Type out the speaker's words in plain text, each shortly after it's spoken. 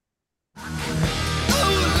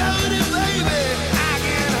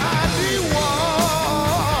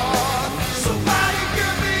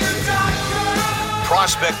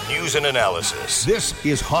prospect news and analysis. This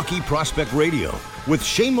is Hockey Prospect Radio with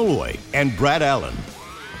Shane Malloy and Brad Allen.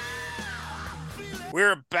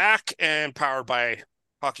 We're back and powered by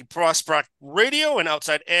Hockey Prospect Radio and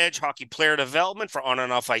Outside Edge Hockey Player Development for on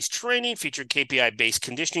and off ice training, featuring KPI-based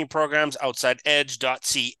conditioning programs,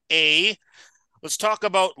 outsideedge.ca. Let's talk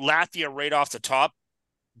about Latvia right off the top.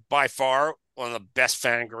 By far, one of the best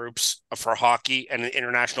fan groups for hockey and an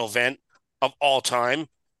international event of all time.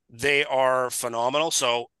 They are phenomenal.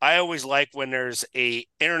 So I always like when there's a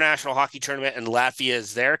international hockey tournament and Latvia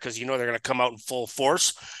is there, because you know they're going to come out in full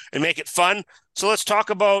force and make it fun. So let's talk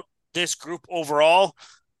about this group overall.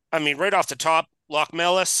 I mean, right off the top,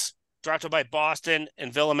 Lochmelis, drafted by Boston,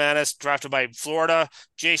 and Villamanis, drafted by Florida.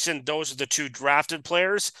 Jason, those are the two drafted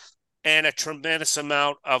players. And a tremendous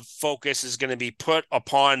amount of focus is going to be put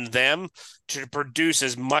upon them to produce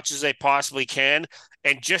as much as they possibly can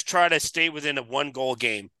and just try to stay within a one-goal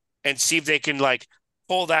game and see if they can, like,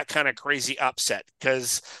 pull that kind of crazy upset,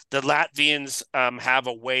 because the Latvians have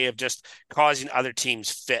a way of just causing other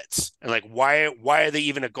teams fits. And, like, why are they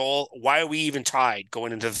even a goal? Why are we even tied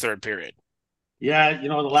going into the third period? Yeah, the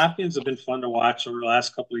Latvians have been fun to watch over the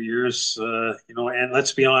last couple of years, and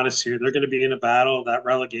let's be honest here, they're going to be in a battle, that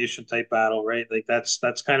relegation type battle, right? Like that's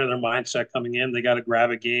kind of their mindset coming in. They got to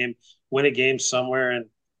grab a game, win a game somewhere, and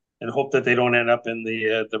hope that they don't end up in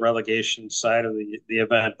the relegation side of the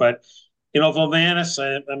event. But, Villamanis,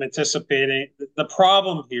 I'm anticipating. The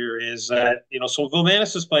problem here is that, so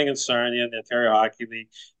Villamanis is playing in Sarnia in the Ontario Hockey League.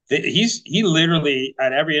 He literally,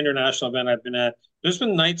 at every international event I've been at, there's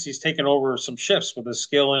been nights he's taken over some shifts with his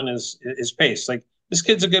skill and his pace. Like, this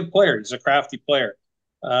kid's a good player. He's a crafty player.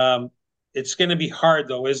 It's going to be hard,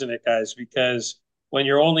 though, isn't it, guys? Because when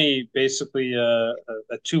you're only basically a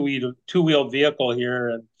two-wheeled vehicle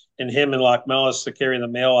here, and him and Lochmelis to carry the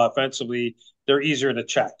mail offensively, they're easier to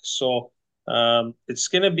check. So it's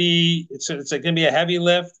going to be a heavy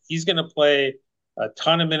lift. He's going to play a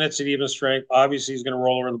ton of minutes at even strength. Obviously, he's going to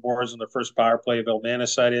roll over the boards on the first power play. Villamanis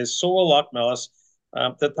side is. So will Lochmelis.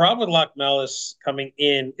 The problem with Lochmelis coming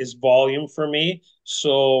in is volume for me.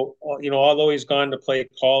 So, although he's gone to play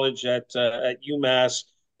college at UMass,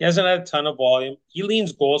 he hasn't had a ton of volume. He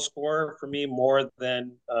leans goal scorer for me more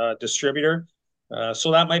than distributor.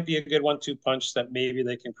 So that might be a good 1-2 punch that maybe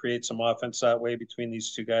they can create some offense that way between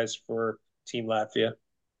these two guys for Team Latvia.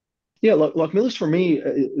 Yeah, Lochmelis for me,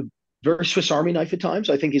 very Swiss Army knife at times.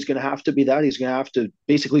 I think he's going to have to be that. He's going to have to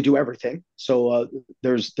basically do everything. So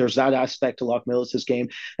there's that aspect to Lochmelis' game.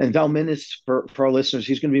 And Villamanis, for our listeners,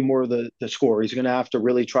 he's going to be more of the scorer. He's going to have to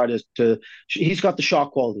really try to he's got the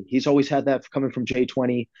shot quality. He's always had that coming from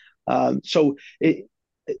J20. So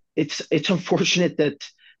it's unfortunate that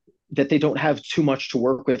they don't have too much to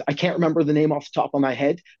work with. I can't remember the name off the top of my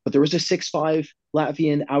head, but there is a 6'5"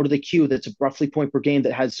 Latvian out of the queue that's a roughly point per game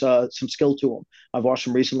that has some skill to him. I've watched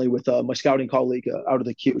him recently with my scouting colleague out of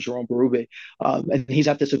the queue, Jerome Berube, and he's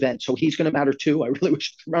at this event. So he's going to matter too. I really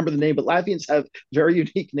wish I could remember the name, but Latvians have very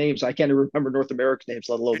unique names. I can't even remember North American names,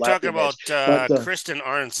 let alone You're talking about Kristen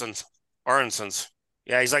Aronsons.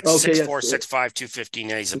 Yeah, he's like 6'4", 6'5", 215.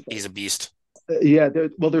 Yeah, he's a beast.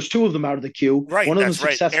 There's two of them out of the queue. Right, one of them that's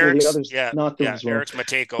right. successful, Eric's, the other's not doing as well. Eric's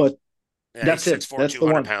Matejko. But that's it. 6'4", that's 200 the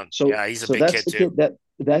one. pounds. So, yeah, he's a big kid too.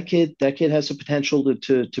 That kid has the potential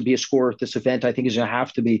to be a scorer at this event. I think he's going to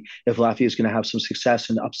have to be if Latvia is going to have some success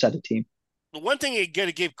and upset a team. The one thing you got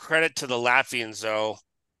to give credit to the Latvians, though,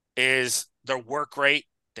 is their work rate.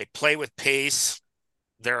 They play with pace.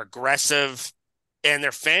 They're aggressive, and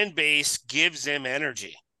their fan base gives them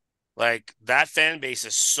energy. Like, that fan base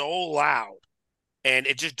is so loud, and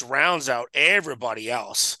it just drowns out everybody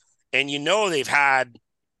else. And they've had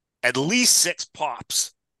at least 6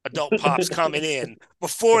 adult pops coming in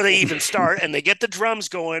before they even start, and they get the drums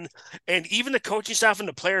going. And even the coaching staff and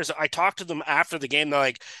the players, I talked to them after the game, they're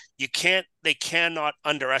like, they cannot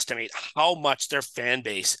underestimate how much their fan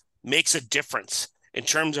base makes a difference in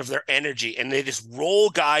terms of their energy. And they just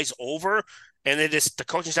roll guys over, and the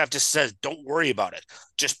coaching staff just says, don't worry about it.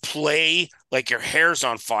 Just play like your hair's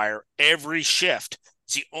on fire every shift.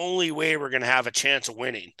 It's the only way we're going to have a chance of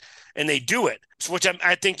winning. And they do it, which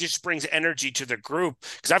I think just brings energy to the group.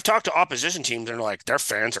 Because I've talked to opposition teams, and they're like, their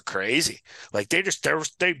fans are crazy. Like, they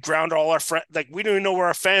drowned all our friends. Like, we don't even know where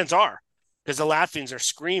our fans are, because the Latvians are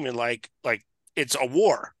screaming like it's a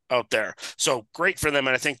war out there. So great for them,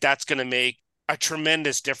 and I think that's going to make a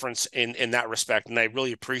tremendous difference in that respect. And I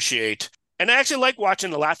really appreciate, and I actually like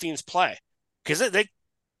watching the Latvians play, because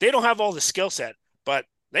they don't have all the skill set, but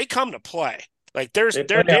they come to play. Like,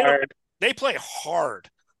 they play hard.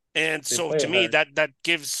 And so to me, that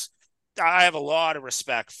gives I have a lot of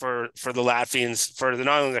respect for the Latvians, for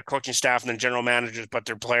not only their coaching staff and the general managers, but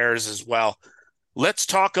their players as well. Let's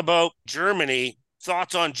talk about Germany.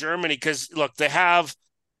 Thoughts on Germany? Because look, they have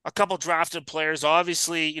a couple drafted players.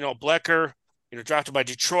 Obviously, Blecker, drafted by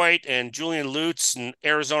Detroit, and Julian Lutz in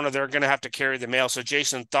Arizona. They're going to have to carry the mail. So,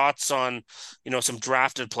 Jason, thoughts on some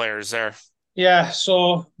drafted players there? Yeah,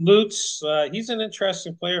 so Lutz, he's an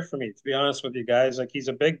interesting player for me, to be honest with you guys. Like he's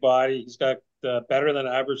a big body, he's got better than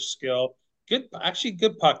average skill, actually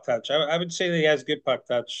good puck touch. I would say that he has good puck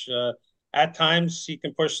touch. At times, he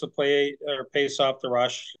can push the play or pace off the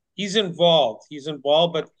rush. He's involved. He's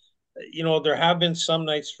involved, but there have been some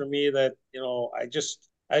nights for me that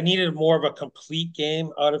I needed more of a complete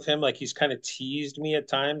game out of him. Like he's kind of teased me at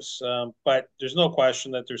times, but there's no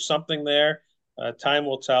question that there's something there. Time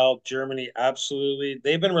will tell. Germany, absolutely.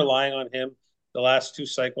 They've been relying on him the last two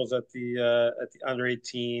cycles at the under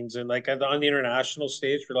 18s and like on the international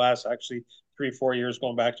stage for the last actually 3-4 years,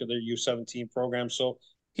 going back to their U17 program. So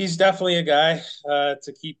he's definitely a guy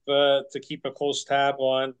to keep a close tab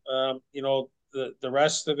on. The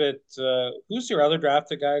rest of it. Who's your other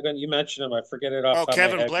drafted guy again? You mentioned him. I forget it off Oh, the top of my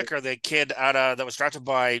Kevin head. Blecker, the kid out of that was drafted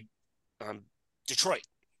by Detroit.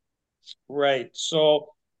 Right. So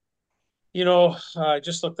I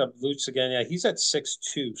just looked up Lutz again. Yeah, he's at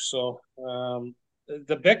 6'2". So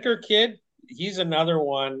the Becker kid, he's another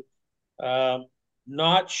one. Um,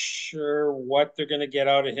 Not sure what they're going to get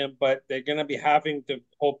out of him, but they're going to be having to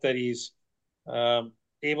hope that he's um,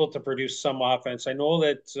 able to produce some offense. I know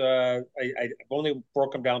that I've only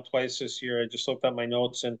broke him down twice this year. I just looked at my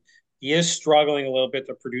notes, and he is struggling a little bit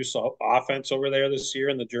to produce offense over there this year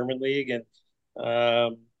in the German league. And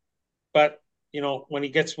but when he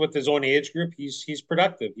gets with his own age group, he's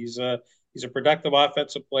productive. He's a productive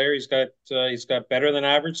offensive player. He's got better than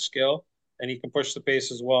average skill, and he can push the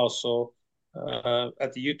pace as well. So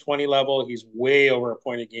at the U20 level, he's way over a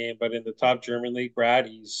point a game. But in the top German league, Brad,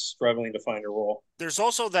 he's struggling to find a role. There's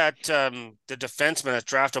also that the defenseman that's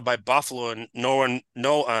drafted by Buffalo and Norwin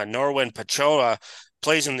Pachola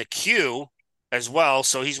plays in the queue as well.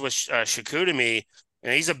 So he's with Shikutami,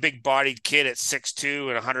 and he's a big-bodied kid at 6'2"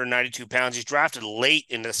 and 192 pounds. He's drafted late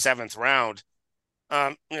in the seventh round.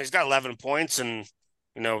 He's got 11 points and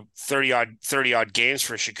 30 odd games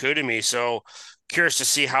for Shikutami. So curious to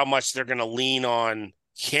see how much they're going to lean on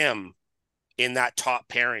him in that top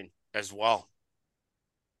pairing as well.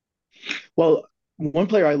 Well, one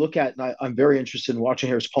player I look at and I'm very interested in watching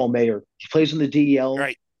here is Paul Mayer. He plays in the DEL.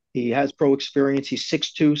 Right. He has pro experience. He's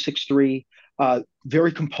 6'2", 6'3",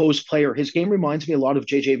 very composed player. His game reminds me a lot of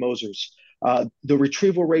JJ Moser's. The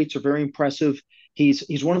retrieval rates are very impressive.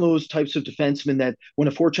 He's one of those types of defensemen that when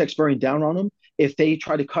a forecheck's bearing down on him, if they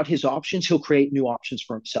try to cut his options, he'll create new options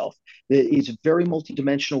for himself. He's very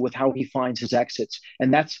multidimensional with how he finds his exits.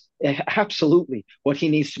 And that's absolutely what he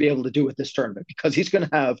needs to be able to do with this tournament, because he's going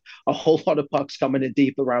to have a whole lot of pucks coming in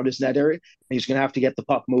deep around his net area. And he's going to have to get the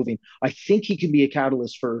puck moving. I think he can be a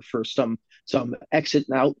catalyst for some exit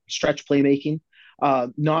and out stretch playmaking.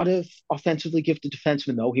 Not a offensively gifted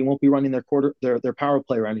defenseman, though. He won't be running their power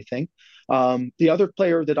play or anything. The other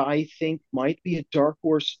player that I think might be a dark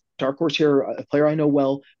horse here, a player I know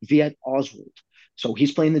well, Viet Oswald. So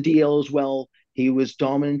he's playing the DL as well. He was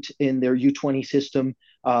dominant in their U20 system.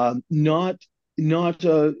 Not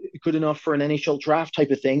good enough for an NHL draft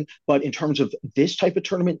type of thing, but in terms of this type of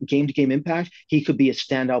tournament, game-to-game impact, he could be a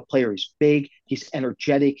standout player. He's big, he's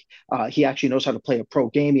energetic, he actually knows how to play a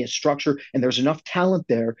pro game, he has structure, and there's enough talent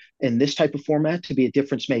there in this type of format to be a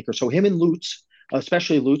difference maker. So him and Lutz,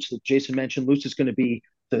 especially Lutz, that Jason mentioned, Lutz is going to be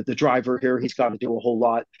the driver here. He's got to do a whole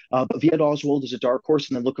lot. But Viet Oswald is a dark horse,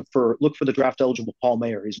 and then look for the draft eligible Paul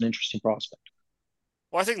Mayer. He's an interesting prospect.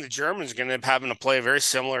 Well, I think the Germans are going to end up having to play a very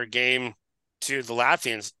similar game to the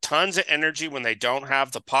Latvians. Tons of energy when they don't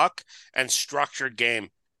have the puck and structured game.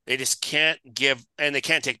 They just can't give, and they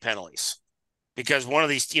can't take penalties because one of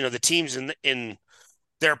these, the teams in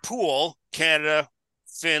their pool, Canada,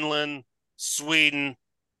 Finland, Sweden,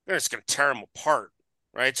 they're just going to tear them apart,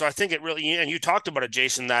 right? So I think it really, and you talked about it,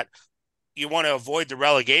 Jason, that you want to avoid the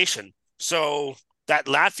relegation. So that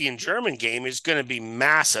Latvian-German game is going to be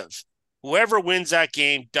massive. Whoever wins that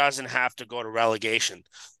game doesn't have to go to relegation.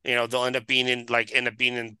 They'll end up being in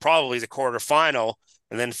probably the quarterfinal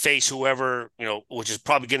and then face whoever, which is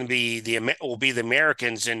probably going to be the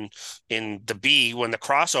Americans in the B when the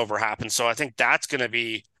crossover happens. So I think that's going to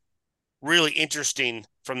be really interesting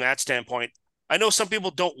from that standpoint. I know some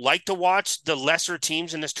people don't like to watch the lesser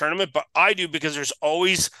teams in this tournament, but I do because there's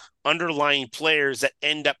always underlying players that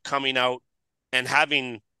end up coming out and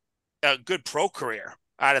having a good pro career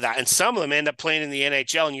out of that. And some of them end up playing in the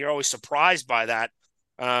NHL, and you're always surprised by that.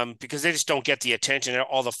 because they just don't get the attention and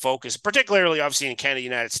all the focus, particularly obviously in Canada,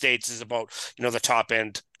 United States, is about, the top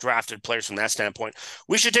end drafted players from that standpoint.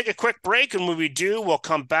 We should take a quick break, and when we do, we'll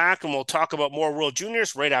come back and we'll talk about more World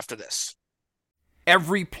Juniors right after this.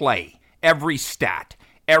 Every play, every stat,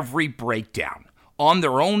 every breakdown. On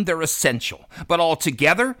their own, they're essential, but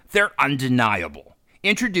altogether, they're undeniable.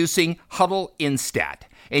 Introducing Huddle Instat,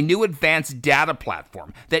 a new advanced data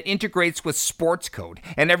platform that integrates with Sports Code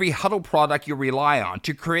and every Huddle product you rely on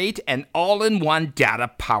to create an all-in-one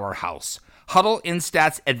data powerhouse. Huddle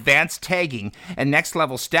Instat's advanced tagging and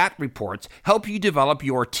next-level stat reports help you develop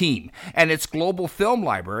your team, and its global film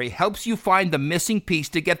library helps you find the missing piece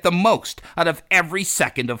to get the most out of every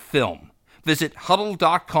second of film. Visit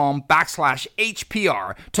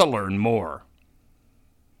huddle.com/HPR to learn more.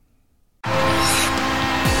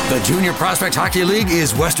 The Junior Prospect Hockey League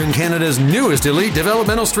is Western Canada's newest elite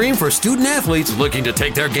developmental stream for student athletes looking to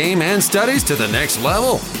take their game and studies to the next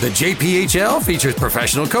level. The JPHL features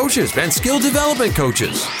professional coaches and skill development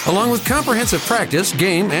coaches, along with comprehensive practice,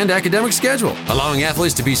 game, and academic schedule, allowing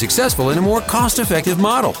athletes to be successful in a more cost-effective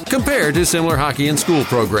model compared to similar hockey and school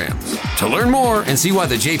programs. To learn more and see why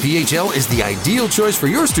the JPHL is the ideal choice for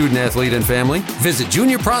your student athlete and family, visit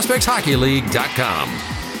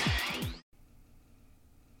juniorprospectshockeyleague.com.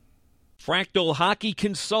 Fractal Hockey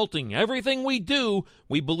Consulting. Everything we do,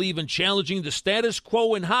 we believe in challenging the status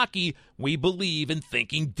quo in hockey. We believe in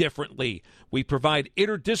thinking differently. We provide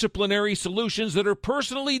interdisciplinary solutions that are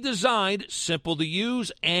personally designed, simple to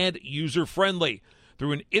use, and user-friendly.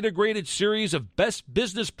 Through an integrated series of best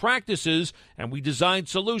business practices, and we design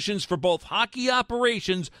solutions for both hockey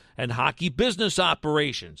operations and hockey business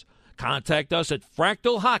operations. Contact us at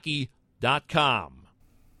fractalhockey.com.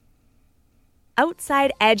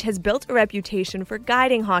 Outside Edge has built a reputation for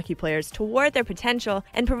guiding hockey players toward their potential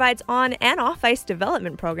and provides on- and off-ice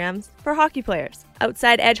development programs for hockey players.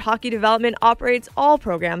 Outside Edge Hockey Development operates all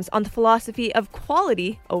programs on the philosophy of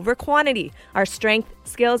quality over quantity. Our strength,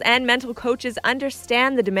 skills, and mental coaches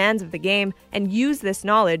understand the demands of the game and use this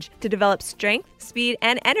knowledge to develop strength, speed,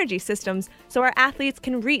 and energy systems so our athletes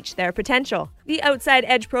can reach their potential. The Outside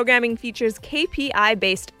Edge programming features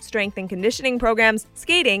KPI-based strength and conditioning programs,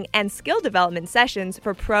 skating, and skill development sessions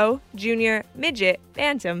for pro, junior, midget,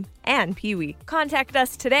 bantam, and peewee. Contact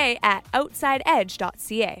us today at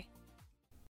outsideedge.ca.